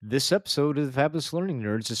This episode of the Fabulous Learning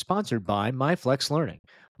Nerds is sponsored by MyFlex Learning.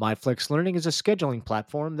 MyFlex Learning is a scheduling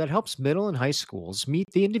platform that helps middle and high schools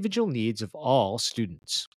meet the individual needs of all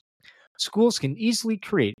students. Schools can easily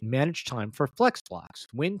create and manage time for flex blocks,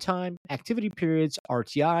 win time, activity periods,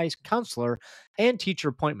 RTIs, counselor, and teacher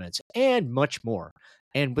appointments, and much more.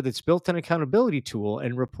 And with its built-in accountability tool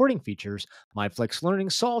and reporting features, MyFlex Learning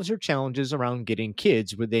solves your challenges around getting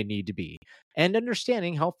kids where they need to be and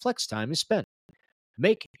understanding how flex time is spent.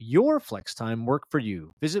 Make your flex time work for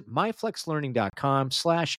you. Visit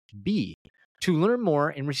myflexlearning.com/B to learn more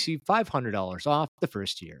and receive $500 off the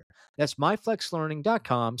first year. That's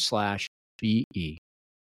myflexlearning.com/BE.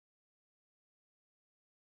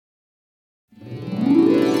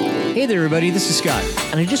 Hey there, everybody. This is Scott,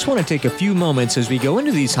 and I just want to take a few moments as we go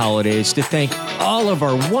into these holidays to thank all of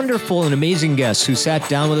our wonderful and amazing guests who sat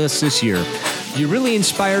down with us this year. You really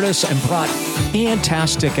inspired us and brought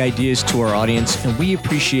fantastic ideas to our audience, and we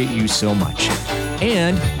appreciate you so much.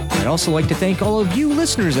 And I'd also like to thank all of you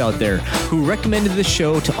listeners out there who recommended the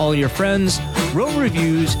show to all your friends, wrote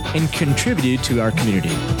reviews, and contributed to our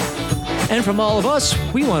community. And from all of us,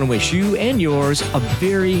 we want to wish you and yours a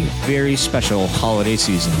very, very special holiday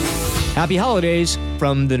season. Happy holidays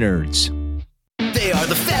from the nerds. They are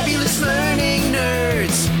the Fabulous Learning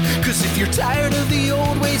Nerds. Cause if you're tired of the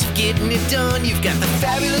old ways of getting it done, you've got the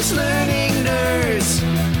Fabulous Learning Nerds.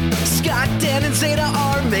 Scott, Dan, and Zeta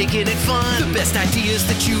are making it fun. The best ideas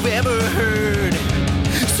that you've ever heard.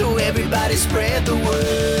 So everybody spread the word.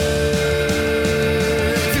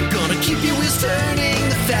 They're gonna keep your wheels turning.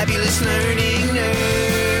 The Fabulous Learning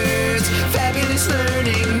Nerds. Fabulous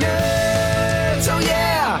Learning Nerds. Oh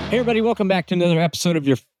yeah! Hey everybody, welcome back to another episode of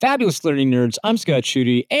your Fabulous Learning Nerds. I'm Scott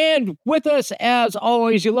Schutte, and with us, as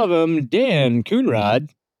always, you love him, Dan Coonrod.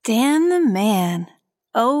 Dan the man.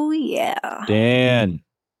 Oh yeah. Dan.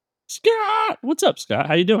 Scott! What's up, Scott?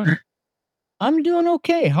 How you doing? I'm doing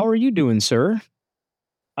okay. How are you doing, sir?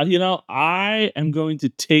 I am going to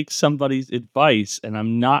take somebody's advice, and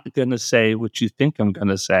I'm not going to say what you think I'm going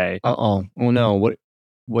to say. Uh-oh. Oh, no. What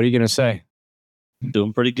are you going to say?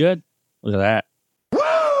 Doing pretty good. Look at that.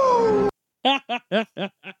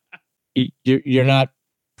 You're not...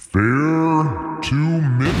 Fair to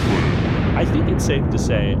Midland. I think it's safe to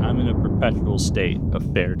say I'm in a perpetual state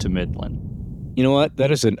of fair to Midland. You know what?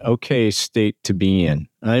 That is an okay state to be in.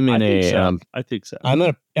 I think so. I'm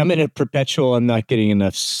in a perpetual I'm not getting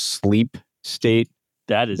enough sleep state.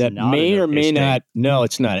 That may or may not. No,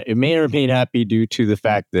 it's not. It may or may not be due to the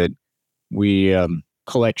fact that we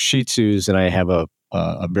collect Shih Tzus and I have a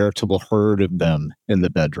veritable herd of them in the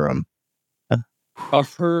bedroom. A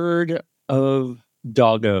herd of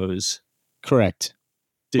doggos. Correct.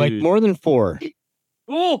 Dude. Like more than 4.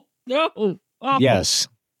 Oh, no. Oh. Yes.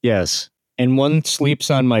 And one sleeps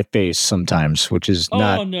on my face sometimes, which is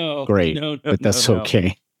not great, but that's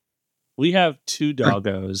okay. We have 2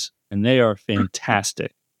 doggos, and they are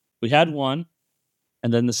fantastic. We had one,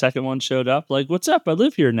 and then the second one showed up like, what's up? I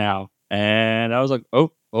live here now. And I was like,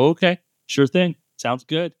 oh, okay. Sure thing. Sounds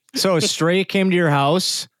good. So a stray came to your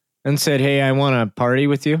house and said, hey, I want to party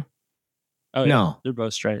with you? Oh, no. Yeah, they're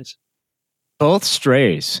both strays. Both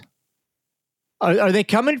strays. Are they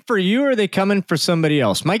coming for you or are they coming for somebody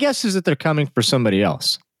else? My guess is that they're coming for somebody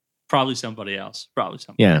else. Probably somebody else.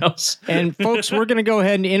 else. And folks, we're going to go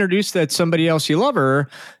ahead and introduce that somebody else you love her.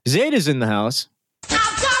 Zeta's in the house. I've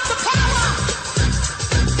got the power.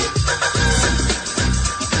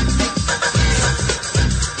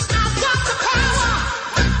 I've got the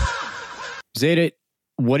power. Zeta,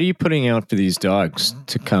 what are you putting out for these dogs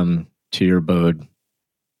to come to your abode?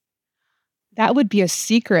 That would be a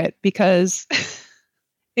secret because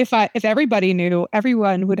if everybody knew,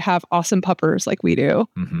 everyone would have awesome puppers like we do.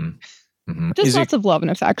 Mm-hmm. Mm-hmm. Just lots of love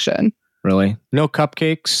and affection. Really? No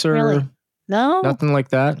cupcakes or really? No? Nothing like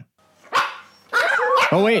that?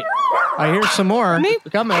 Oh, wait. I hear some more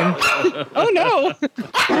coming. Oh, no.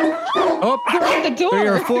 Oh, they're at the door. 3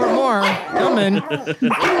 or 4 more coming.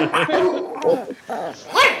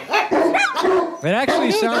 It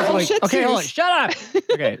actually sounds like... Okay, hold on. Shut up.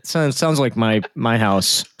 Okay, it sounds like my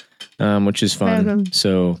house, which is fun.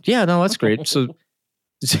 So, yeah, no, that's great. So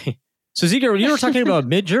Zika, you were talking about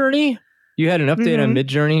Midjourney? You had an update on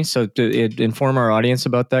Midjourney, so to inform our audience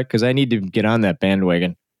about that, because I need to get on that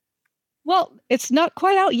bandwagon. Well, it's not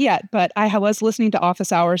quite out yet, but I was listening to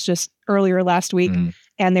Office Hours just earlier last week,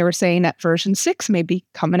 and they were saying that version 6 may be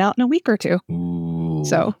coming out in a week or 2. Ooh.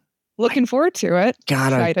 So, looking forward to it.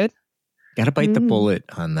 Excited. Gotta bite the bullet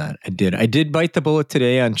on that. I did bite the bullet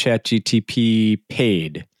today on ChatGPT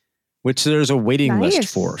paid, which there's a waiting list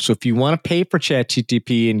for. So if you want to pay for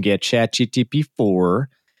ChatGPT and get ChatGPT 4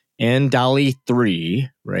 and Dolly 3,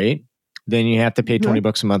 right? Then you have to pay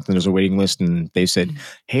 $20 a month, and there's a waiting list. And they said,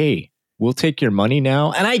 "Hey, we'll take your money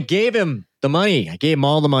now." And I gave him the money. I gave him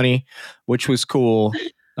all the money, which was cool.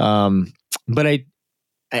 But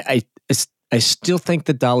I still think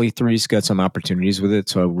that Dolly 3's got some opportunities with it,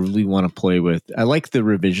 so I really want to play with. I like the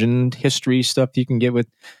revision history stuff you can get with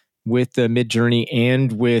Midjourney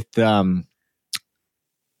and with Pika.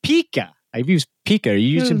 I've used Pika. Are you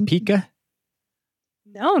using Pika?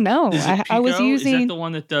 No. Is it I was Pico? using. Is that the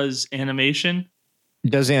one that does animation?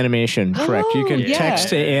 Does animation, correct. You can yeah. text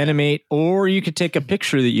to animate, or you could take a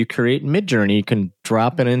picture that you create in Midjourney. You can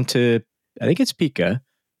drop it into, I think it's Pika,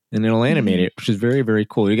 and it'll animate it, which is very, very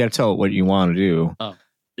cool. You got to tell it what you want to do. Oh,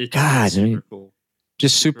 it's God, super cool.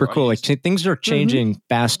 Just super cool. Like things are changing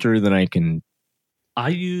faster than I can. I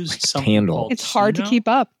used something handle. called It's hard to Suno. keep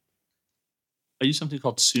up. I used something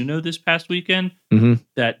called Suno this past weekend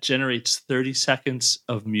that generates 30 seconds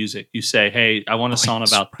of music. You say, "Hey, I want a song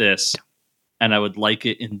about this, and I would like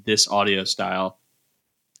it in this audio style."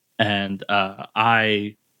 And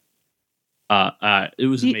it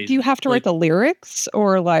was amazing. Do you have to write the lyrics,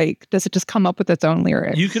 or like does it just come up with its own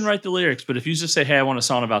lyrics? You can write the lyrics, but if you just say, "Hey, I want a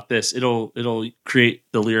song about this," it'll create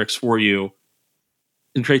the lyrics for you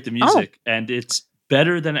and create the music, and it's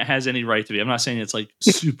better than it has any right to be. I'm not saying it's like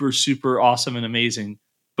super, super awesome and amazing,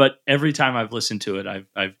 but every time I've listened to it,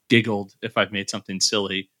 I've giggled if I've made something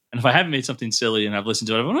silly. And if I haven't made something silly and I've listened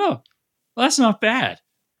to it, I've gone, "Oh, well, that's not bad."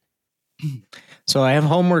 So I have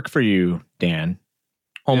homework for you, Dan.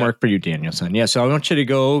 Homework for you, Danielson. Yeah, so I want you to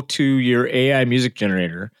go to your AI music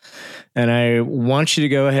generator, and I want you to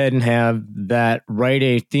go ahead and have that write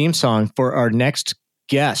a theme song for our next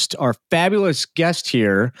guest, our fabulous guest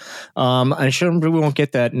here. I'm sure we won't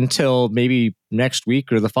get that until maybe next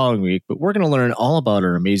week or the following week, but we're going to learn all about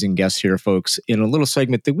our amazing guests here, folks, in a little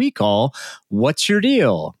segment that we call What's Your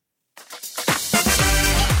Deal?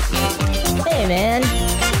 Hey, man.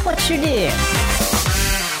 What's your deal?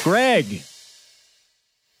 Greg.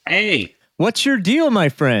 Hey. What's your deal, my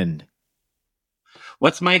friend?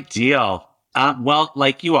 What's my deal? Well,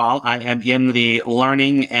 like you all, I am in the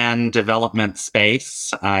learning and development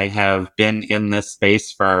space. I have been in this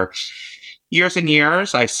space for years and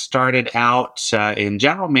years. I started out in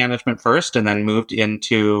general management first and then moved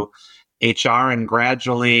into HR and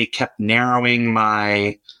gradually kept narrowing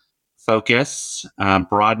my focus,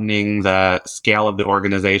 broadening the scale of the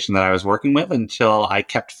organization that I was working with until I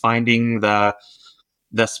kept finding the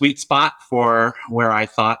sweet spot for where I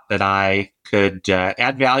thought that I could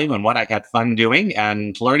add value and what I had fun doing.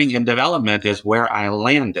 And learning and development is where I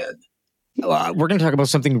landed. We're going to talk about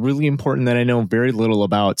something really important that I know very little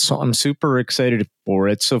about. So I'm super excited for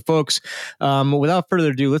it. So folks, without further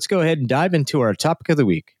ado, let's go ahead and dive into our topic of the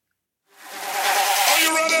week. Are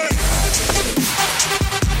you ready?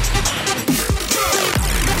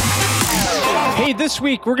 Hey, this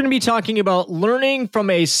week we're going to be talking about learning from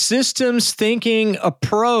a systems thinking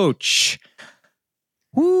approach.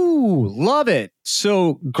 Woo, love it.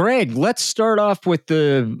 So, Greg, let's start off with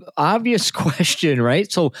the obvious question,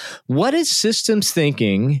 right? So, what is systems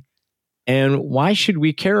thinking and why should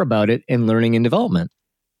we care about it in learning and development?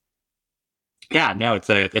 Yeah, no, it's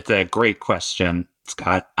a great question,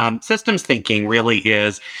 Scott. Systems thinking really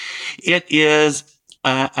is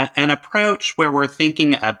an approach where we're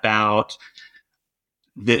thinking about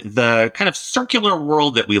the kind of circular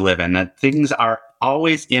world that we live in, that things are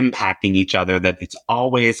always impacting each other, that it's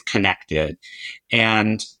always connected.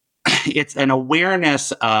 And it's an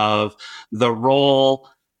awareness of the role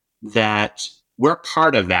that we're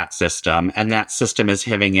part of that system and that system is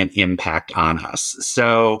having an impact on us.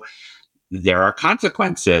 So there are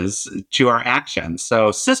consequences to our actions.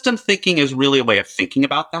 So system thinking is really a way of thinking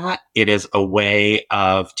about that. It is a way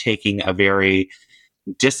of taking a very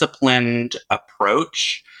disciplined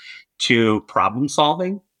approach to problem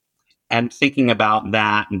solving and thinking about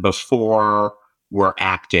that before we're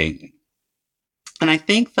acting. And I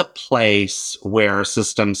think the place where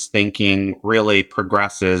systems thinking really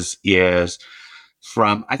progresses is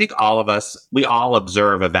from, I think all of us, we all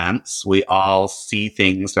observe events. We all see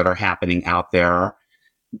things that are happening out there.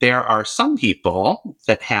 There are some people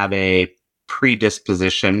that have a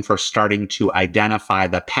predisposition for starting to identify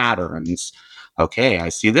the patterns. Okay, I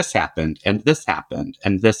see this happened, and this happened,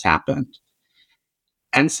 and this happened.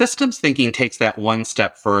 And systems thinking takes that one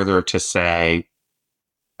step further to say,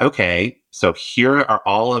 okay, so here are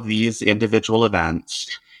all of these individual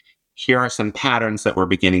events. Here are some patterns that we're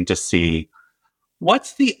beginning to see.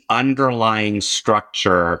 What's the underlying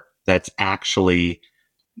structure that's actually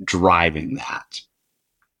driving that?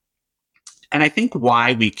 And I think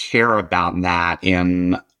why we care about that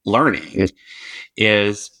in learning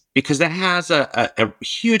is because that has a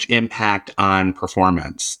huge impact on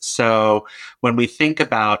performance. So when we think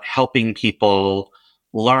about helping people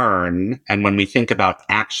learn, and when we think about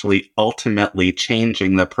actually ultimately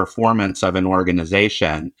changing the performance of an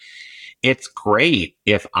organization, it's great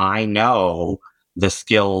if I know the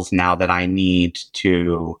skills now that I need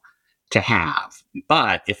to have.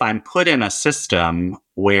 But if I'm put in a system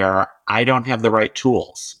where I don't have the right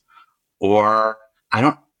tools, or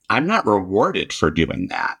I'm not rewarded for doing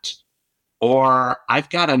that, or I've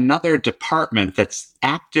got another department that's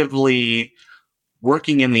actively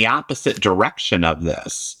working in the opposite direction of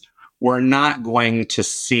this, we're not going to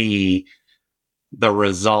see the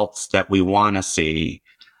results that we want to see,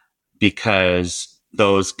 because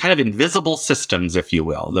those kind of invisible systems, if you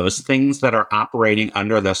will, those things that are operating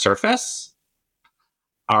under the surface,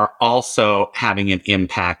 are also having an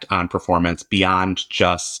impact on performance beyond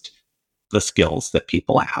just the skills that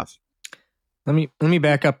people have. Let me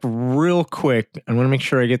back up real quick. I want to make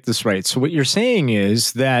sure I get this right. So what you're saying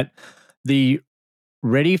is that the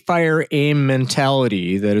ready, fire, aim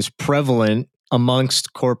mentality that is prevalent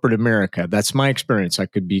amongst corporate America, that's my experience. I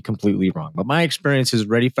could be completely wrong, but my experience is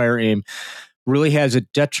ready, fire, aim really has a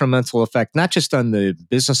detrimental effect, not just on the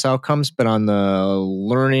business outcomes, but on the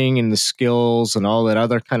learning and the skills and all that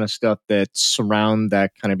other kind of stuff that surround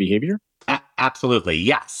that kind of behavior? Absolutely.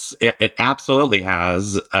 Yes. It absolutely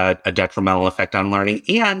has a detrimental effect on learning.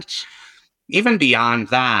 And even beyond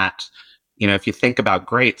that, if you think about,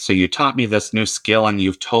 great, so you taught me this new skill and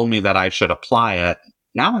you've told me that I should apply it.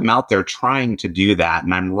 Now I'm out there trying to do that,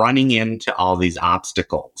 and I'm running into all these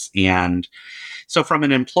obstacles. And so from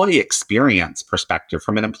an employee experience perspective,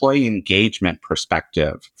 from an employee engagement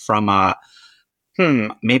perspective, from a,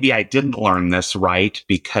 maybe I didn't learn this right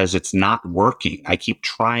because it's not working. I keep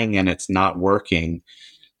trying and it's not working.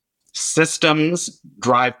 Systems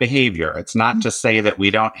drive behavior. It's not to say that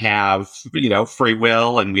we don't have, free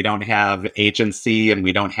will, and we don't have agency, and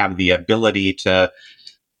we don't have the ability to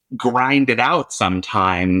grind it out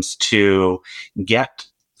sometimes to get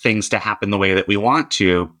things to happen the way that we want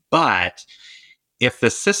to. But if the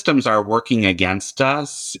systems are working against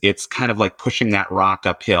us, it's kind of like pushing that rock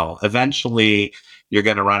uphill. Eventually, you're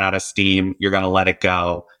going to run out of steam. You're going to let it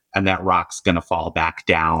go, and that rock's going to fall back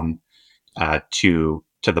down to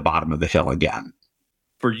the bottom of the hill again.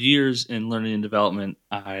 For years in learning and development,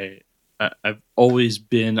 I've always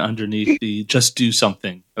been underneath the just do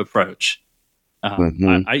something approach.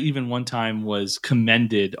 I even one time was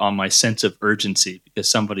commended on my sense of urgency because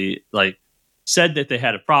somebody said that they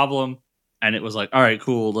had a problem. And it was like, all right,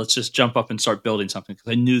 cool, let's just jump up and start building something.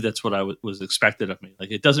 Because I knew that's what I was expected of me.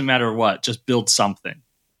 It doesn't matter what, just build something.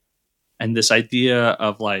 And this idea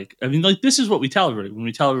of this is what we tell everybody. When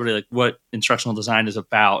we tell everybody what instructional design is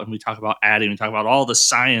about, and we talk about adding, we talk about all the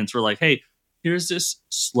science, we're like, hey, here's this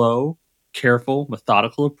slow, careful,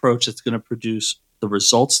 methodical approach that's going to produce the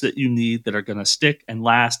results that you need that are going to stick and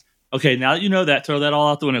last. Okay, now that you know that, throw that all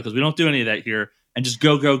out the window because we don't do any of that here, and just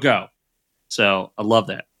go, go, go. So I love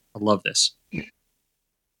that. I love this.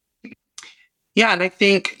 Yeah, and I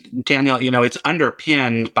think, Daniel, it's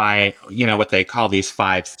underpinned by, what they call these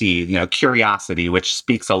 5 C's, curiosity, which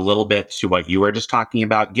speaks a little bit to what you were just talking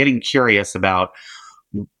about, getting curious about,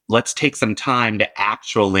 let's take some time to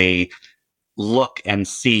actually look and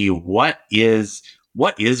see what is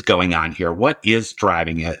going on here? What is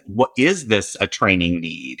driving it? What is this a training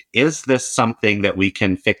need? Is this something that we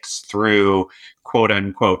can fix through quote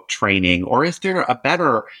unquote training? Or is there a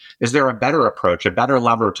better approach, a better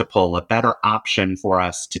lever to pull, a better option for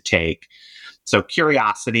us to take? So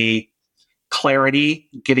curiosity, clarity,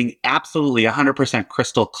 getting absolutely 100%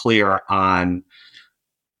 crystal clear on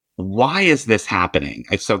why is this happening?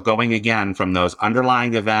 And so going again from those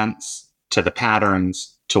underlying events to the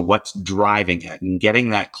patterns to what's driving it and getting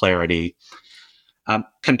that clarity.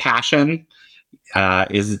 Compassion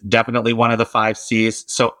is definitely one of the 5 C's.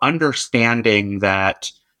 So understanding that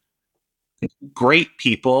great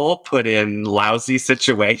people put in lousy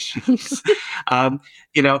situations,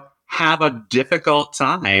 have a difficult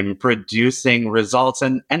time producing results,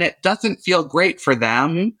 and it doesn't feel great for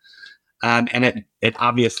them. And it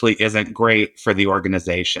obviously isn't great for the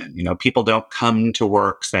organization. People don't come to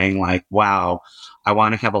work saying wow, I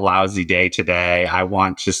want to have a lousy day today. I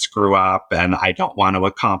want to screw up and I don't want to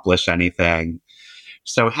accomplish anything.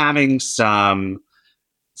 So having some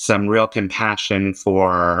real compassion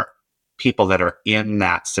for people that are in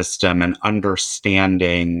that system and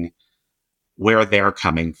understanding where they're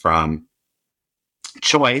coming from.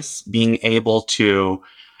 Choice, being able to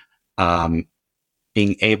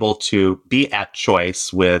be at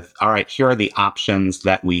choice with, all right, here are the options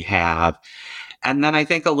that we have. And then I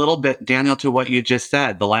think a little bit, Daniel, to what you just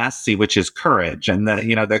said, the last C, which is courage. And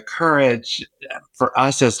the courage for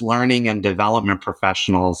us as learning and development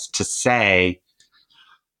professionals to say,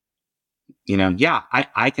 yeah,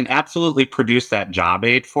 I can absolutely produce that job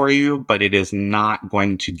aid for you, but it is not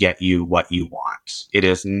going to get you what you want. It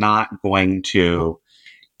is not going to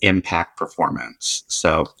impact performance.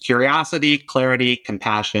 So curiosity, clarity,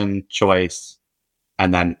 compassion, choice,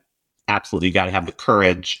 and then absolutely you got to have the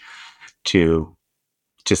courage to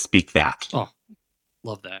speak that. Oh,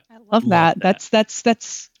 love that. I love that.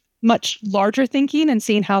 That's much larger thinking and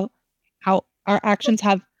seeing how our actions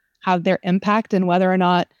have their impact, and whether or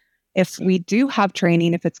not, if we do have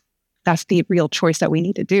training, if that's the real choice that we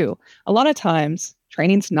need to do. A lot of times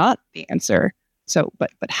training's not the answer. So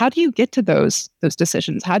but how do you get to those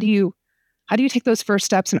decisions? How do you take those first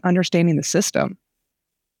steps in understanding the system?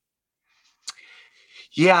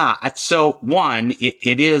 Yeah. So one,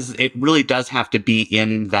 it really does have to be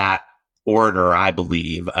in that order, I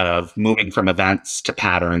believe, of moving from events to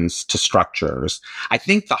patterns to structures. I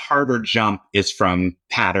think the harder jump is from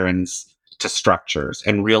patterns to structures,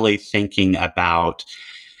 and really thinking about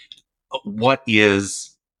what is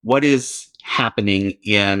happening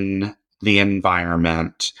in the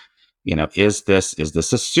environment. Is this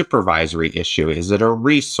a supervisory issue? Is it a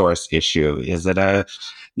resource issue? Is it a,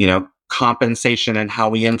 compensation and how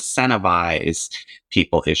we incentivize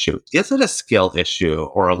people issue? Is it a skill issue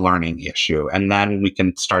or a learning issue? And then we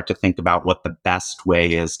can start to think about what the best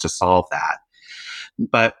way is to solve that.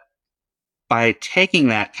 But by taking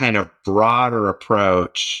that kind of broader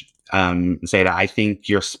approach, Zeta, I think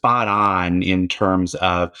you're spot on in terms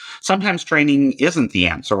of sometimes training isn't the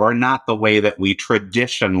answer, or not the way that we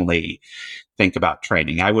traditionally think about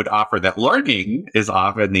training. I would offer that learning is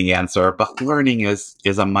often the answer, but learning is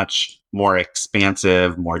a much more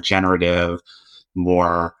expansive, more generative,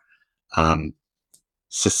 more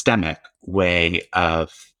systemic way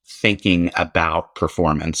of thinking about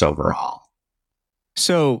performance overall.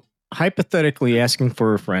 So hypothetically asking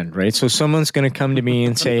for a friend, right? So someone's going to come to me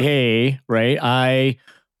and say, hey, right, I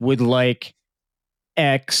would like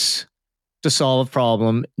X to solve a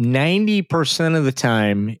problem. 90% of the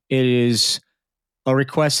time, it is a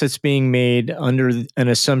request that's being made under an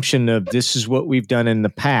assumption of this is what we've done in the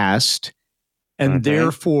past, and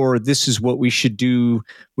therefore this is what we should do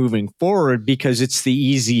moving forward, because it's the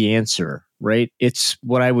easy answer, right? It's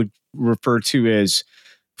what I would refer to as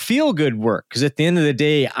feel good work, because at the end of the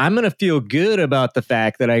day, I'm going to feel good about the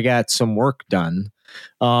fact that I got some work done,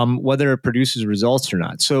 whether it produces results or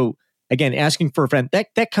not. So again, asking for a friend,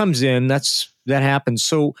 that comes in, that happens.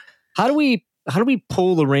 So how do we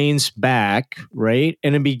pull the reins back, right,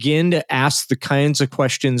 and then begin to ask the kinds of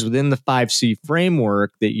questions within the 5C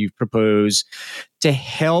framework that you've proposed to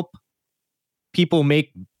help people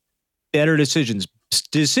make better decisions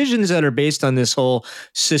that are based on this whole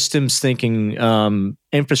systems thinking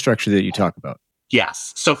infrastructure that you talk about?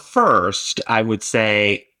 Yes. So first, I would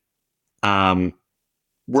say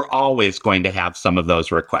we're always going to have some of those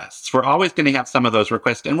requests. We're always going to have some of those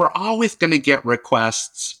requests, and we're always going to get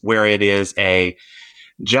requests where it is a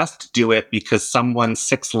just do it because someone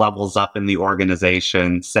 6 levels up in the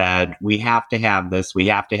organization said, we have to have this, we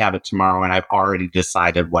have to have it tomorrow, and I've already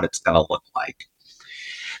decided what it's going to look like.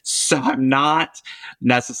 So I'm not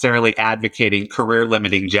necessarily advocating career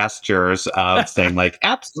limiting gestures of saying like,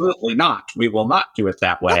 absolutely not, we will not do it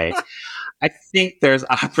that way. I think there's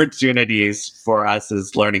opportunities for us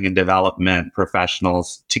as learning and development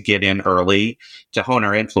professionals to get in early, to hone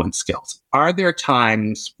our influence skills. Are there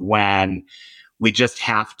times when we just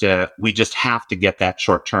have to get that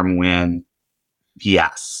short-term win?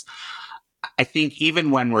 Yes. I think even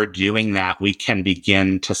when we're doing that, we can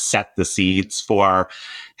begin to set the seeds for,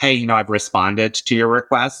 hey, I've responded to your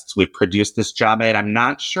requests. We've produced this job aid. I'm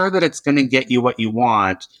not sure that it's going to get you what you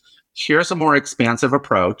want. Here's a more expansive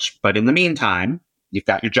approach. But in the meantime, you've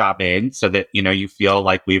got your job aid so that, you feel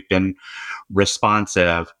like we've been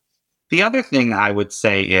responsive. The other thing I would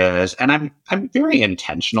say is, and I'm very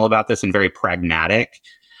intentional about this and very pragmatic,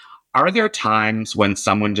 are there times when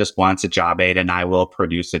someone just wants a job aid and I will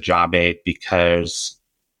produce a job aid because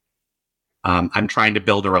I'm trying to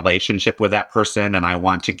build a relationship with that person and I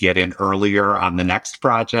want to get in earlier on the next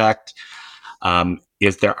project? Are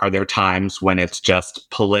there times when it's just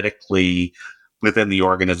politically within the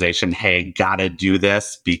organization, hey, gotta do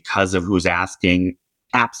this because of who's asking?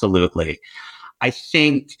 Absolutely. I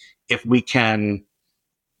think if we can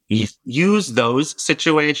use those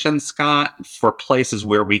situations, Scott, for places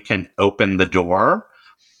where we can open the door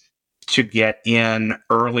to get in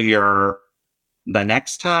earlier the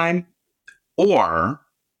next time, or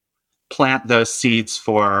plant those seeds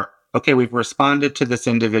for okay, we've responded to this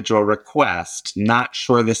individual request. Not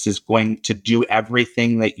sure this is going to do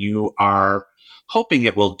everything that you are hoping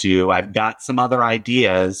it will do. I've got some other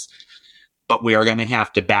ideas, but we are going to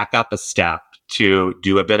have to back up a step to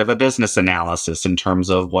do a bit of a business analysis in terms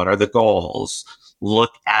of what are the goals,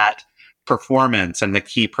 look at performance and the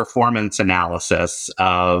key performance analysis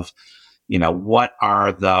of, what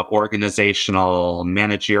are the organizational,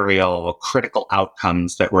 managerial, critical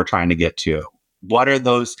outcomes that we're trying to get to? What are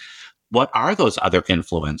those other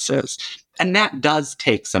influences? And that does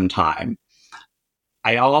take some time.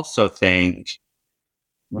 I also think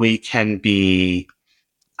we can be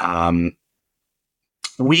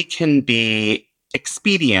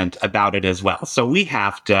expedient about it as well. So we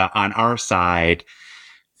have to, on our side,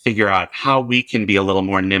 figure out how we can be a little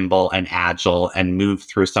more nimble and agile and move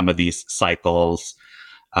through some of these cycles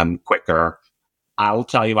quicker. I'll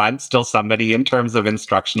tell you, I'm still somebody in terms of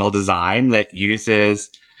instructional design that uses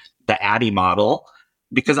the ADDIE model,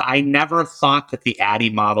 because I never thought that the ADDIE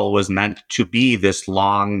model was meant to be this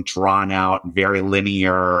long, drawn out, very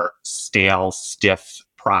linear, stale, stiff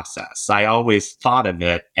process. I always thought of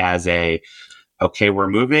it as okay, we're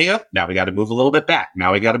moving it. Now we got to move a little bit back.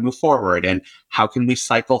 Now we got to move forward. And how can we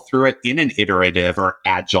cycle through it in an iterative or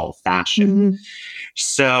agile fashion? Mm-hmm.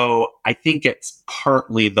 So I think it's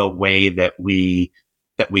partly the way that we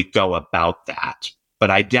go about that. But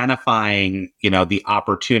identifying, the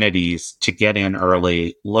opportunities to get in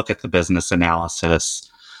early, look at the business analysis,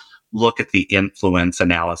 look at the influence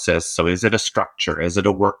analysis. So is it a structure? Is it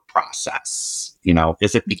a work process?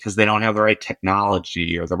 Is it because they don't have the right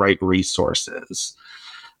technology or the right resources?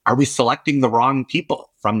 Are we selecting the wrong people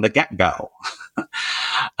from the get-go?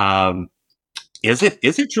 Is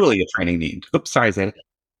it truly a training need? Oops, sorry, Zeta.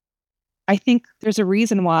 I think there's a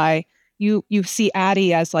reason why you see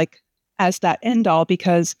ADDIE as that end all,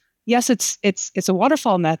 because yes, it's a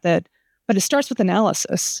waterfall method, but it starts with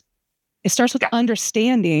analysis. It starts with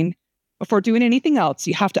understanding before doing anything else.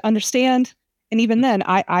 You have to understand. And even then,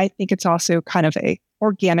 I think it's also kind of a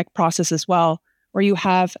organic process as well, where you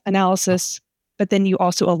have analysis, but then you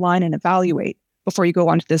also align and evaluate before you go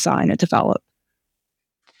on to design and develop.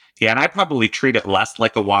 Yeah, and I probably treat it less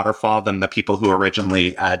like a waterfall than the people who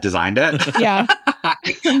originally designed it. Yeah.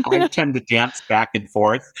 I tend to dance back and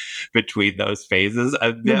forth between those phases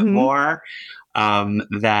a bit more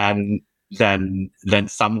than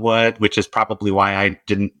some would, which is probably why I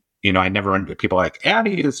didn't, I never understood people like,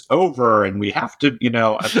 ADDIE is over and we have to,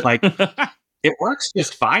 it's like, it works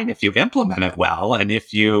just fine if you implement it well. And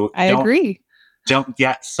if you agree. Don't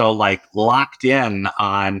get so locked in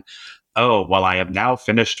on, oh, well, I have now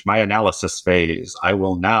finished my analysis phase. I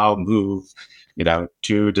will now move,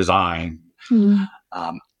 to design.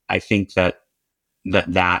 I think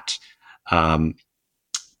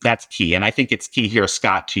that's key. And I think it's key here,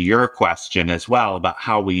 Scott, to your question as well about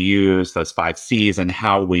how we use those 5 C's and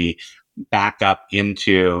how we back up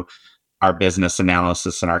into our business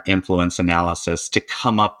analysis and our influence analysis to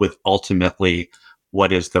come up with ultimately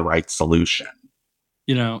what is the right solution.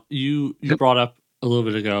 You brought up a little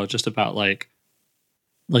bit ago just about like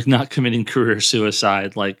not committing career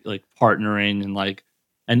suicide, like partnering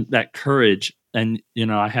and that courage. And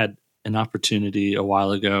I had an opportunity a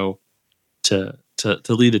while ago to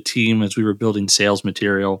lead a team as we were building sales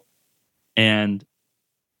material, and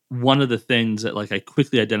one of the things that I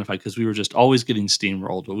quickly identified, because we were just always getting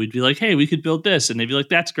steamrolled, but we'd be like, hey, we could build this, and they'd be like,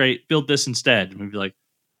 that's great, build this instead, and we'd be like,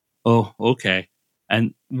 oh, okay.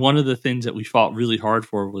 And one of the things that we fought really hard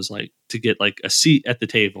for was to get a seat at the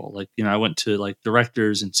table. I went to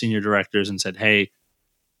directors and senior directors and said, hey,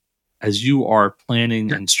 as you are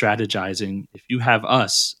planning and strategizing, if you have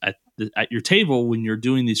us at your table when you're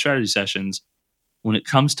doing these strategy sessions, when it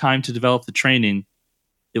comes time to develop the training,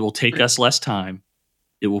 it will take us less time.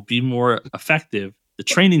 It will be more effective. The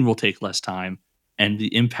training will take less time, and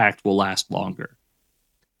the impact will last longer.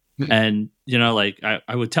 And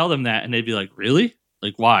I would tell them that, and they'd be like, "Really?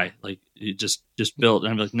 Why? You just build?"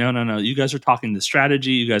 And I'm like, "No. You guys are talking the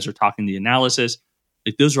strategy. You guys are talking the analysis.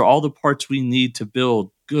 Those are all the parts we need to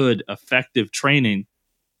build good, effective training.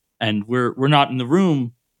 And we're not in the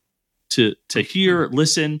room to hear,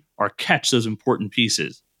 listen, or catch those important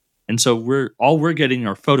pieces. And so we're getting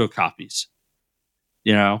are photocopies,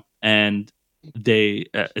 And they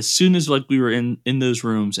as soon as we were in those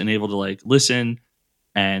rooms and able to listen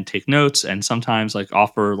and take notes, and sometimes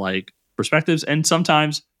offer perspectives, and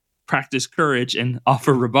sometimes practice courage and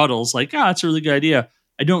offer rebuttals it's a really good idea.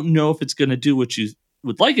 I don't know if it's going to do what you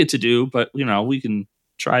would like it to do, but we can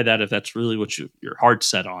try that if that's really what your heart's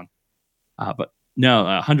set on. But no,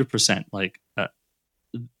 100%.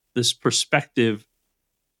 This perspective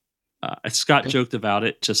Scott joked about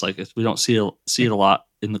it, just like we don't see it a lot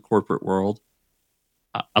in the corporate world.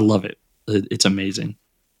 I love it. It's amazing.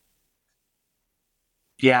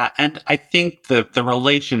 Yeah, and I think the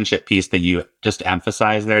relationship piece that you just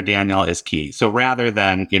emphasized there, Daniel, is key. So rather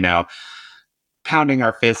than, pounding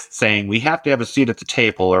our fists saying we have to have a seat at the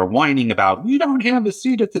table or whining about we don't have a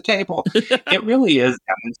seat at the table, it really is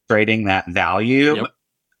demonstrating that value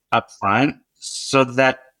up front so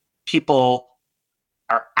that people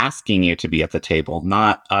are asking you to be at the table,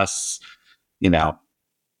 not us,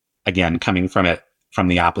 again, coming from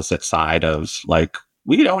the opposite side of like,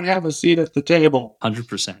 we don't have a seat at the table.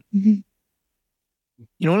 100%.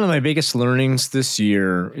 One of my biggest learnings this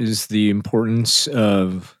year is the importance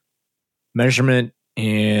of measurement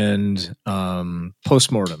and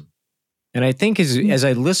postmortem. And I think as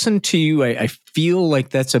I listen to you, I feel like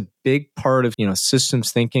that's a big part of,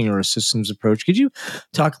 systems thinking or a systems approach. Could you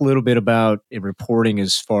talk a little bit about reporting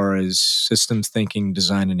as far as systems thinking,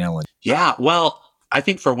 design, and L&D? Yeah, well, I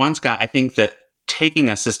think for one, Scott, I think that taking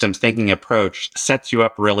a systems thinking approach sets you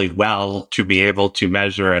up really well to be able to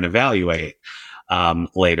measure and evaluate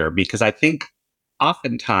later, because I think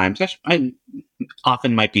oftentimes,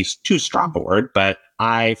 often might be too strong a word, but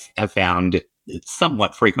I have found it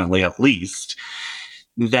somewhat frequently, at least,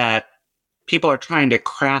 that people are trying to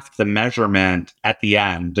craft the measurement at the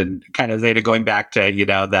end and kind of Zeta going back to,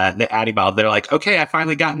 the Addy ball. They're like, okay, I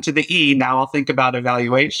finally gotten to the E. Now I'll think about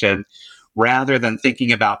evaluation rather than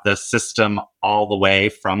thinking about the system all the way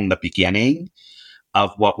from the beginning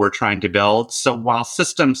of what we're trying to build. So while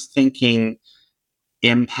systems thinking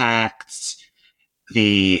impacts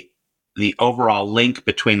the overall link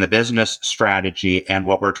between the business strategy and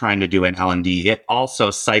what we're trying to do in L&D, it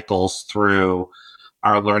also cycles through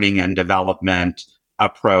our learning and development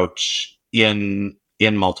approach in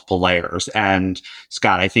multiple layers. And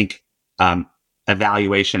Scott, I think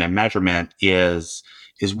evaluation and measurement is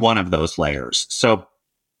one of those layers. So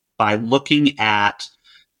by looking at,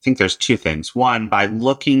 I think there's two things. One, by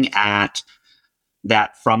looking at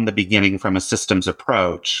that from the beginning, from a systems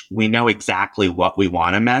approach, we know exactly what we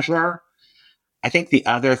want to measure. I think the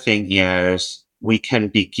other thing is we can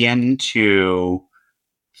begin to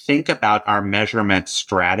think about our measurement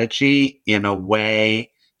strategy in a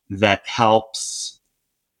way that helps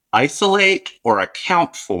isolate or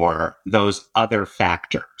account for those other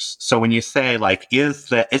factors. So when you say like, is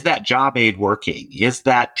that job aid working? Is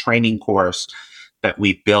that training course that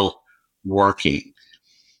we built working?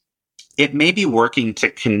 It may be working to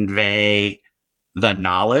convey the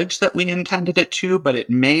knowledge that we intended it to, but it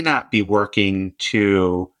may not be working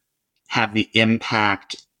to have the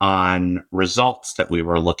impact on results that we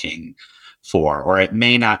were looking for, or it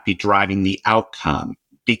may not be driving the outcome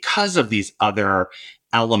because of these other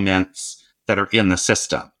elements that are in the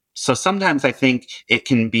system. So sometimes I think it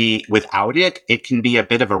can be, without it, it can be a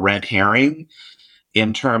bit of a red herring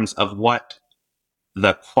in terms of what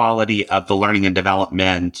the quality of the learning and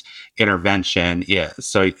development intervention is.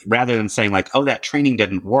 So rather than saying like, oh, that training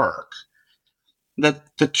didn't work, the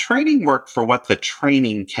training worked for what the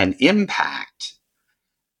training can impact.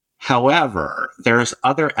 However, there's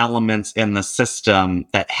other elements in the system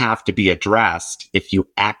that have to be addressed if you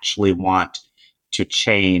actually want to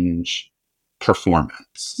change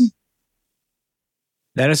performance.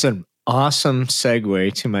 That is an awesome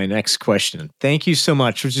segue to my next question. Thank you so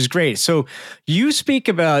much, which is great. So you speak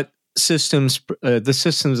about systems, the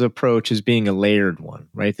systems approach as being a layered one,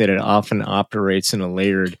 right? That it often operates in a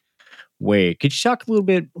layered way. Could you talk a little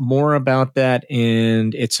bit more about that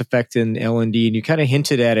and its effect in L&D? And you kind of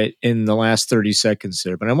hinted at it in the last 30 seconds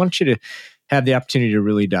there, but I want you to have the opportunity to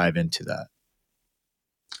really dive into that.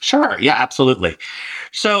 Sure. Yeah, absolutely.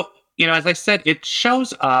 So, as I said, it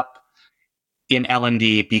shows up in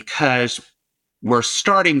L&D because we're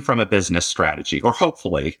starting from a business strategy, or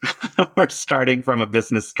hopefully we're starting from a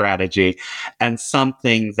business strategy and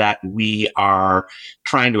something that we are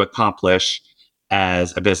trying to accomplish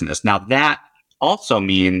as a business. Now, that also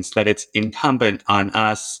means that it's incumbent on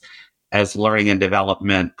us as learning and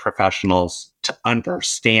development professionals to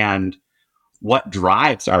understand what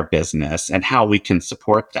drives our business and how we can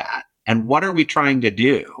support that. And what are we trying to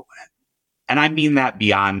do? And I mean that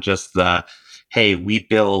beyond just the, hey, we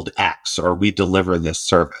build X or we deliver this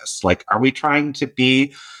service. Like, are we trying to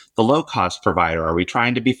be the low cost provider? Are we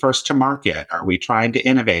trying to be first to market? Are we trying to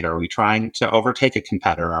innovate? Are we trying to overtake a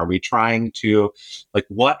competitor? Are we trying to,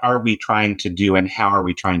 what are we trying to do and how are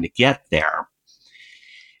we trying to get there?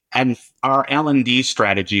 And our L&D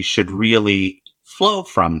strategy should really flow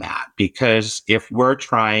from that, because if we're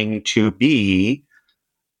trying to be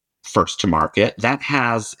first to market, that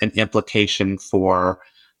has an implication for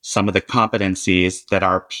some of the competencies that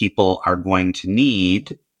our people are going to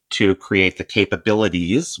need to create the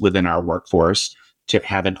capabilities within our workforce to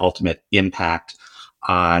have an ultimate impact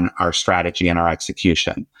on our strategy and our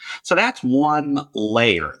execution. So that's one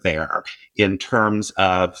layer there in terms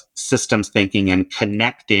of systems thinking and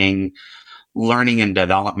connecting learning and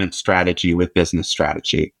development strategy with business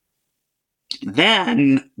strategy.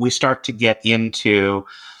 Then we start to get into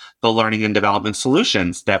the learning and development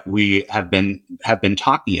solutions that we have been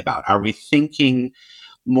talking about. Are we thinking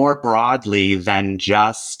more broadly than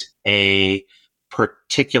just a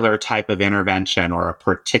particular type of intervention or a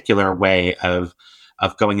particular way of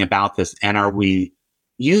going about this? And are we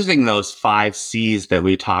using those 5 C's that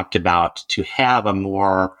we talked about to have a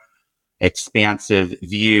more expansive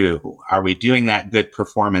view? Are we doing that good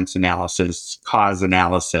performance analysis, cause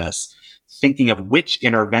analysis, thinking of which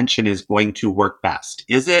intervention is going to work best?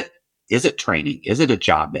 Is it training? Is it a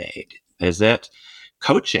job aid? Is it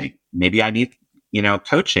coaching? Maybe I need,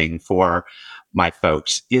 coaching for my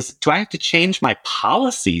folks. Do I have to change my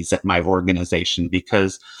policies at my organization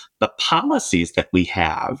because the policies that we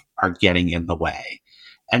have are getting in the way?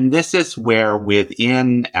 And this is where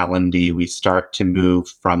within L&D, we start to move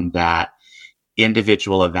from that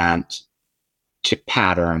individual event to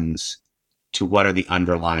patterns to what are the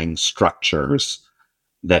underlying structures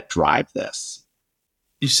that drive this.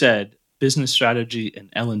 You said business strategy and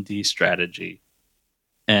L&D strategy.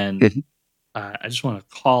 And I just want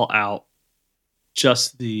to call out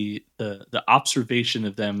just the observation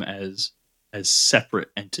of them as separate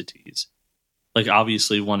entities. Like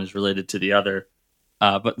obviously one is related to the other,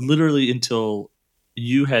 but literally until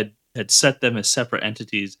you had set them as separate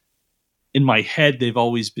entities, in my head they've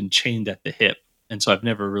always been chained at the hip, and so I've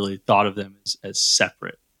never really thought of them as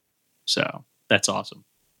separate. So that's awesome.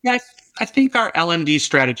 Yeah, I think our L&D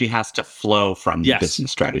strategy has to flow from the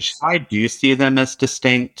business strategy. I do see them as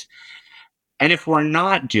distinct. And if we're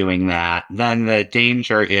not doing that, then the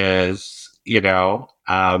danger is, you've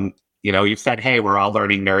said, hey, we're all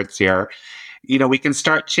learning nerds here. We can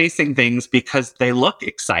start chasing things because they look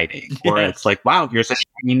exciting. Or it's like, wow, here's a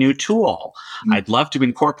shiny new tool. I'd love to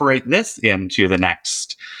incorporate this into the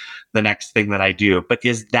next thing that I do. But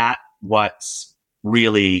is that what's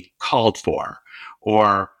really called for?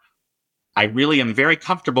 Or I really am very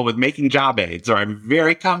comfortable with making job aids, or I'm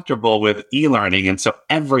very comfortable with e-learning. And so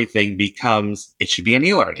everything becomes, it should be an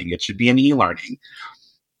e-learning. It should be an e-learning.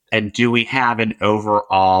 And do we have an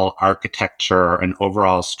overall architecture, an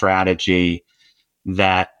overall strategy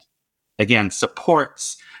that, again,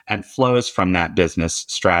 supports and flows from that business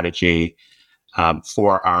strategy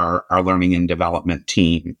for our learning and development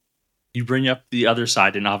team? You bring up the other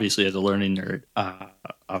side, and obviously as a learning nerd,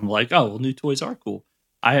 I'm like, oh, well, new toys are cool.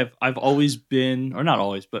 I've always been, or not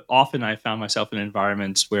always, but often I found myself in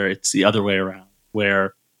environments where it's the other way around,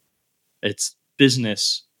 where it's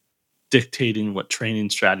business dictating what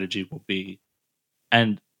training strategy will be.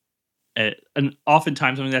 And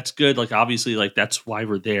oftentimes, I mean, that's good. Like, obviously, like, that's why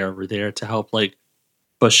we're there. We're there to help, like,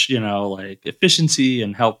 push, like, efficiency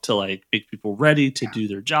and help to, like, make people ready to do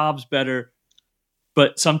their jobs better.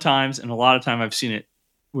 But sometimes, and a lot of time I've seen it,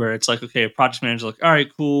 where it's like, okay, a project manager's like, all right,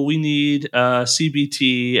 cool, we need a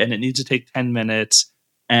CBT, and it needs to take 10 minutes,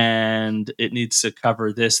 and it needs to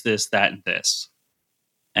cover this, that, and this.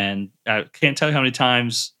 And I can't tell you how many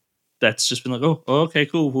times that's just been like, oh okay,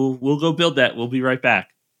 cool, we'll go build that. We'll be right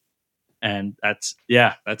back. And that's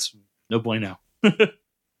no bueno. And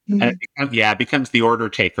it becomes the order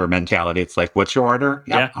taker mentality. It's like, what's your order?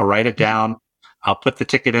 Yep, yeah. I'll write it down. I'll put the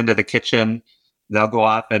ticket into the kitchen. They'll go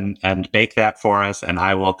off and bake that for us, and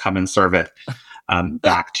I will come and serve it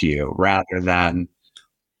back to you, rather than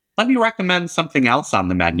let me recommend something else on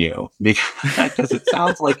the menu, because it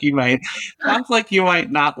sounds like you might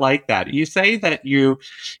not like that. You say that you're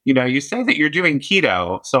doing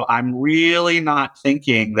keto, so I'm really not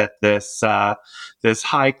thinking that this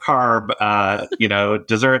high carb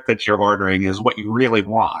dessert that you're ordering is what you really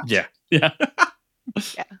want. Yeah. Yeah.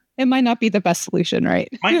 It might not be the best solution, right?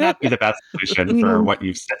 Might not be the best solution for what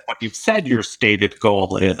you've said your stated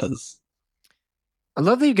goal is. I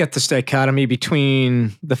love that you get this dichotomy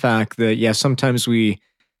between the fact that, sometimes we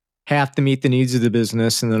have to meet the needs of the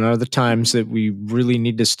business, and then other times that we really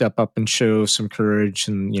need to step up and show some courage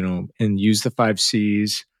and, and use the 5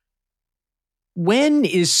 C's. When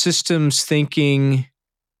is systems thinking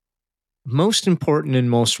most important and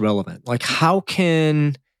most relevant? Like, how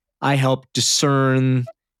can I help discern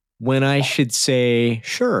when I should say,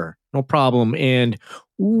 sure, no problem, and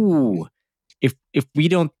if we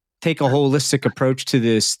don't take a holistic approach to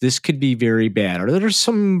this could be very bad? Are there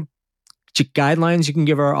some guidelines you can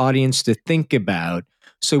give our audience to think about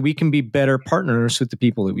so we can be better partners with the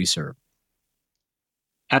people that we serve?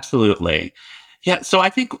 Absolutely. Yeah, so I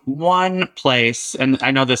think one place, and I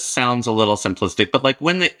know this sounds a little simplistic, but like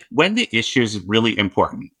when the issue is really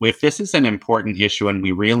important, if this is an important issue and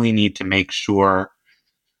we really need to make sure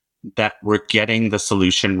that we're getting the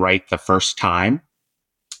solution right the first time,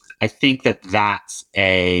 I think that that's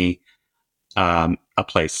a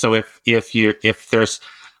place. So if there's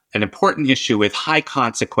an important issue with high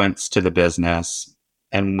consequence to the business,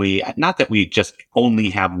 and we, not that we just only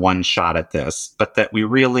have one shot at this, but that we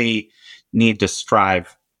really need to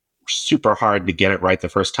strive super hard to get it right the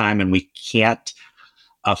first time, and we can't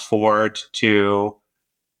afford to,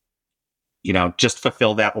 just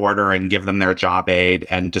fulfill that order and give them their job aid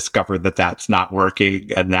and discover that that's not working.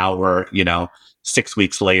 And now we're, 6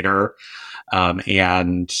 weeks later,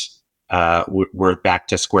 and we're back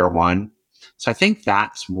to square one. So I think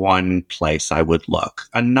that's one place I would look.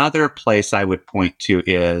 Another place I would point to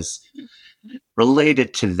is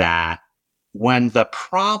related to that. When the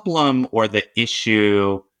problem or the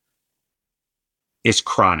issue is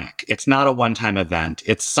chronic, it's not a one-time event,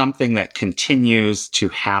 it's something that continues to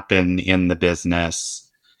happen in the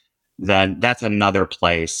business, then that's another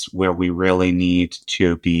place where we really need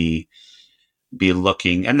to be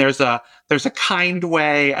looking. And there's a kind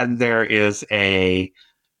way, and there is a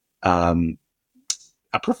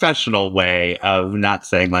professional way of not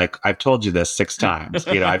saying, like, I've told you this 6 times.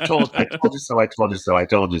 I told you so, I told you so, I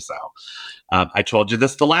told you so. I told you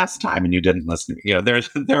this the last time and you didn't listen to me.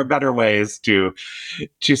 There are better ways to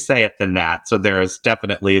say it than that. So there's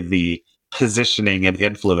definitely the positioning and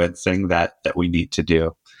influencing that we need to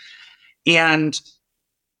do. And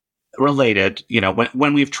related,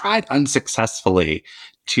 when we've tried unsuccessfully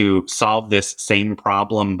to solve this same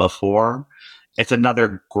problem before, it's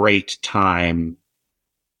another great time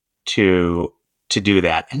to do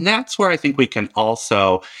that. And that's where I think we can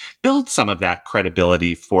also build some of that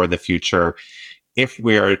credibility for the future. If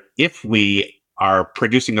we are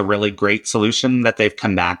producing a really great solution that they've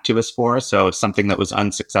come back to us for, so something that was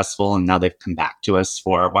unsuccessful and now they've come back to us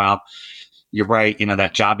for, well, you're right,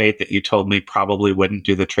 that job aid that you told me probably wouldn't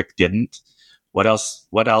do the trick didn't. What else?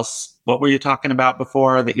 What were you talking about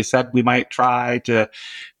before that you said we might try to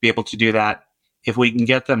be able to do that? If we can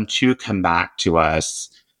get them to come back to us,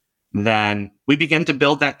 then we begin to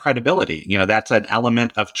build that credibility. That's an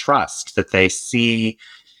element of trust that they see.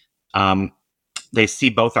 They see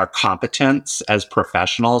both our competence as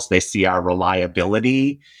professionals. They see our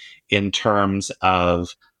reliability in terms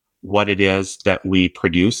of what it is that we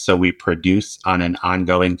produce. So we produce on an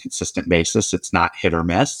ongoing, consistent basis. It's not hit or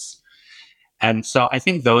miss. And so I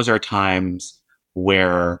think those are times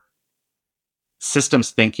where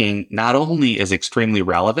systems thinking not only is extremely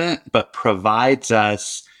relevant, but provides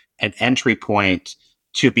us an entry point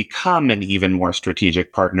to become an even more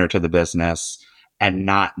strategic partner to the business, and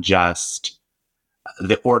not just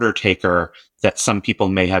the order taker that some people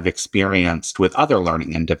may have experienced with other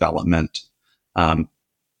learning and development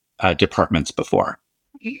departments before.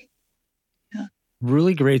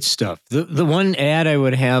 Really great stuff. The one ad I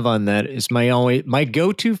would have on that is my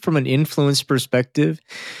go-to from an influence perspective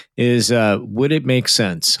is would it make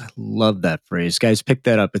sense? I love that phrase. Guys, pick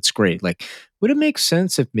that up. It's great. Like, would it make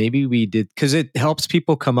sense if maybe we did, because it helps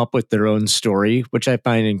people come up with their own story, which I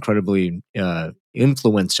find incredibly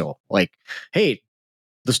influential. Like, hey,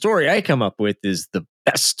 the story I come up with is the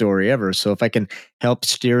best story ever. So if I can help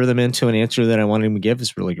steer them into an answer that I want them to give,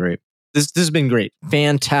 is really great. This has been great.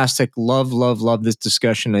 Fantastic. Love this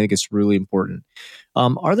discussion. I think it's really important.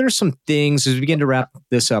 Are there some things, as we begin to wrap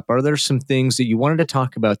this up, are there some things that you wanted to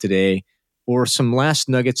talk about today, or some last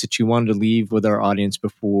nuggets that you wanted to leave with our audience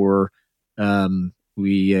before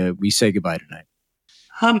we say goodbye tonight?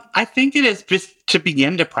 I think it is just to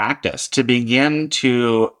begin to practice, to begin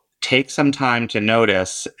to take some time to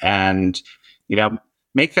notice, and,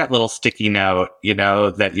 make that little sticky note,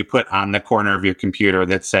 that you put on the corner of your computer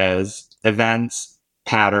that says events,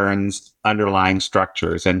 patterns, underlying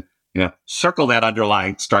structures, and, circle that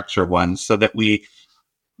underlying structure one so that we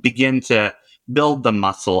begin to build the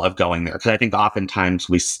muscle of going there. Because I think oftentimes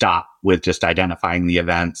we stop with just identifying the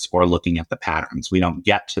events or looking at the patterns. We don't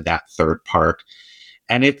get to that third part.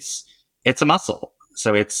 And it's a muscle.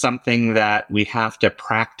 So it's something that we have to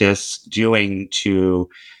practice doing to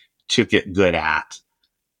get good at.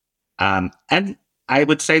 And I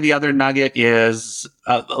would say the other nugget is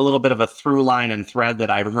a little bit of a through line and thread that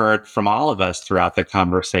I've heard from all of us throughout the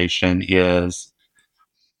conversation is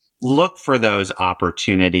look for those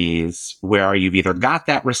opportunities where you've either got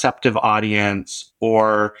that receptive audience,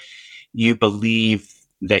 or you believe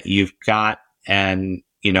that you've got an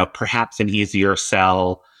perhaps an easier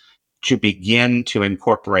sell to begin to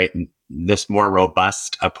incorporate this more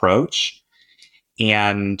robust approach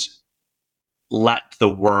and let the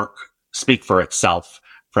work speak for itself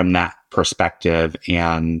from that perspective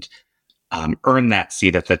and earn that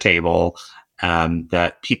seat at the table,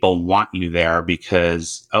 that people want you there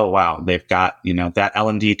because, oh, wow, they've got, that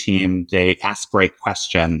L&D team, they ask great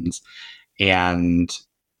questions, and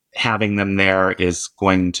having them there is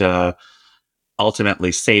going to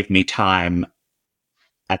ultimately save me time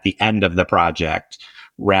at the end of the project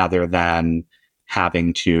rather than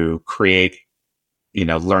having to create,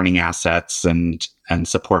 learning assets and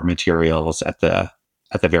support materials at the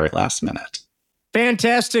very last minute.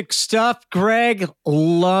 Fantastic stuff, Greg.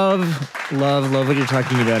 Love what you're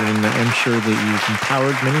talking about. And I'm sure that you've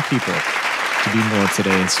empowered many people to be more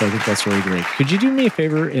today. And so I think that's really great. Could you do me a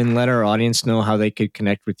favor and let our audience know how they could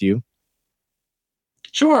connect with you?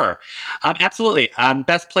 Sure. Absolutely.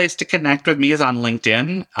 Best place to connect with me is on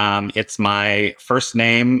LinkedIn. It's my first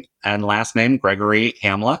name and last name, Gregory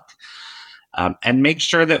Hamluk. And make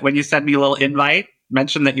sure that when you send me a little invite,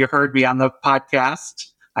 mention that you heard me on the podcast.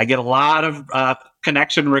 I get a lot of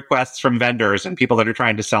connection requests from vendors and people that are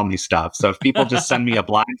trying to sell me stuff. So if people just send me a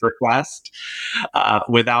blind request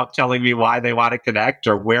without telling me why they want to connect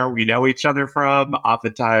or where we know each other from,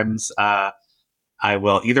 oftentimes I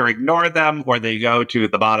will either ignore them or they go to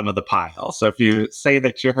the bottom of the pile. So if you say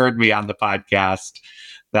that you heard me on the podcast,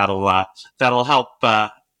 that'll help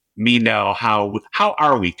me know how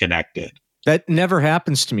are we connected. That never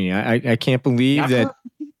happens to me. I can't believe that.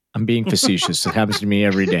 I'm being facetious. It happens to me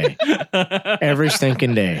every day, every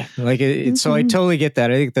stinking day. So I totally get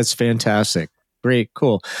that. I think that's fantastic. Great,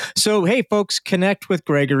 cool. So, hey, folks, connect with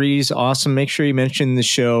Gregory. He's awesome. Make sure you mention the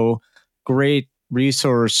show. Great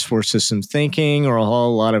resource for systems thinking or a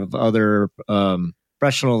whole lot of other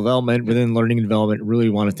professional development within learning and development. Really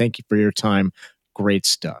want to thank you for your time. Great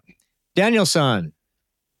stuff. Daniel-san.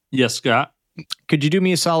 Yes, Scott. Could you do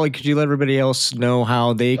me a solid? Could you let everybody else know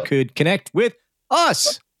how they could connect with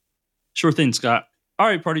us? Sure thing, Scott. All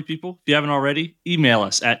right, party people, if you haven't already, email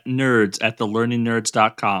us at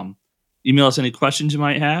nerds@thelearningnerds.com. Email us any questions you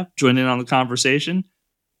might have. Join in on the conversation.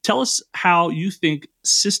 Tell us how you think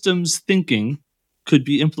systems thinking could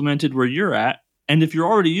be implemented where you're at. And if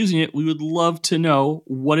you're already using it, we would love to know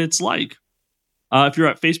what it's like. If you're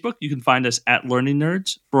at Facebook, you can find us at Learning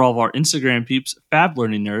Nerds. For all of our Instagram peeps, Fab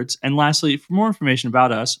Learning Nerds. And lastly, for more information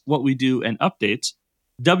about us, what we do, and updates,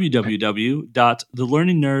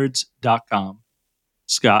 www.thelearningnerds.com.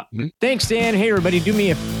 Scott. Thanks, Dan. Hey, everybody, do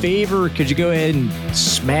me a favor. Could you go ahead and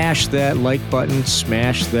smash that like button,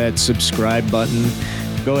 smash that subscribe button?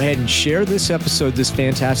 Go ahead and share this episode, this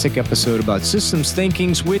fantastic episode about systems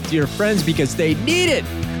thinkings with your friends because they need it.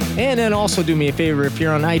 And then also do me a favor, if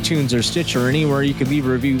you're on iTunes or Stitcher or anywhere, you can leave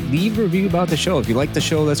a review about the show. If you like the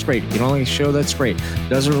show, that's great. If you don't like the show, that's great.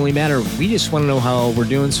 Doesn't really matter. We just want to know how we're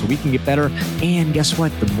doing so we can get better. And guess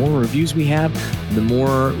what? The more reviews we have, the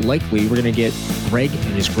more likely we're going to get Greg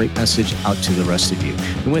and his great message out to the rest of you.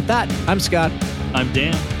 And with that, I'm Scott. I'm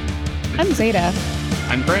Dan. I'm Zeta.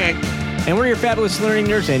 I'm Greg. And we're your fabulous learning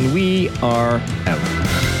nerds, and we are out.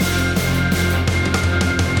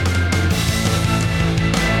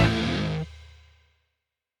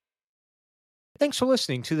 Thanks for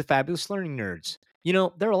listening to the Fabulous Learning Nerds. You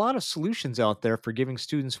know, there are a lot of solutions out there for giving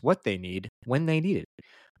students what they need when they need it.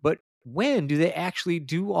 But when do they actually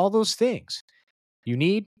do all those things? You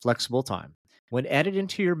need flexible time. When added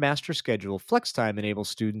into your master schedule, flex time enables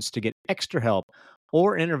students to get extra help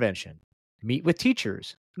or intervention, meet with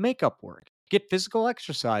teachers, make up work, get physical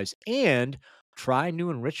exercise, and try new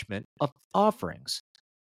enrichment offerings.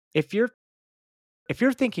 If you're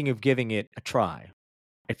thinking of giving it a try,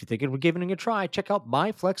 check out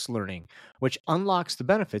My Flex Learning, which unlocks the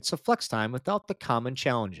benefits of flex time without the common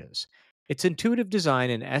challenges. Its intuitive design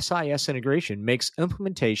and SIS integration makes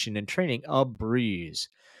implementation and training a breeze.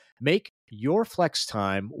 Make your flex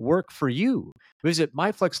time work for you. Visit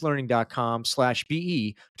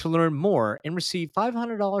myflexlearning.com/BE to learn more and receive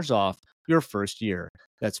 $500 off your first year.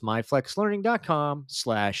 That's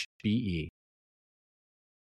myflexlearning.com/BE.